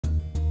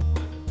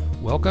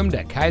Welcome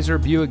to Kaiser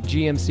Buick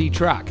GMC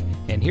truck,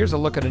 and here's a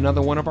look at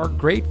another one of our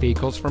great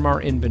vehicles from our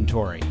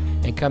inventory,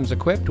 and comes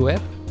equipped with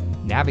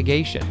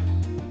navigation,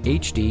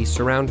 HD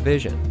surround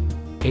vision,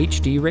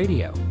 HD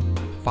radio,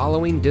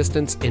 following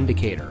distance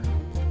indicator,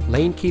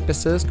 lane keep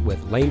assist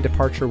with lane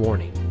departure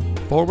warning,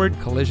 forward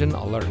collision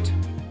alert,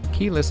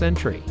 keyless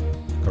entry,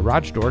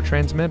 garage door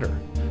transmitter,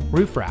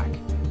 roof rack,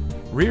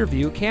 rear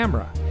view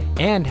camera,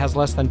 and has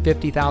less than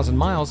 50,000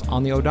 miles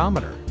on the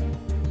odometer.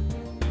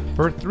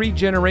 For 3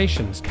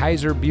 generations,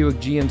 Kaiser Buick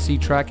GMC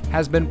truck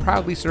has been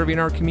proudly serving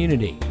our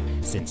community.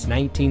 Since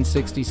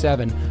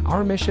 1967,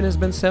 our mission has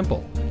been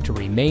simple: to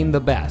remain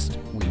the best.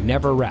 We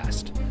never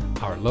rest.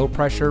 Our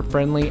low-pressure,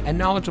 friendly, and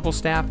knowledgeable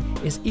staff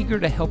is eager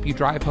to help you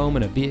drive home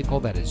in a vehicle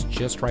that is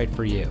just right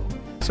for you.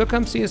 So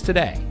come see us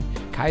today.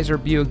 Kaiser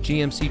Buick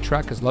GMC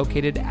truck is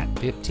located at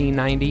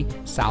 1590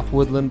 S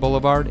Woodland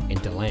Blvd in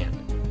Deland.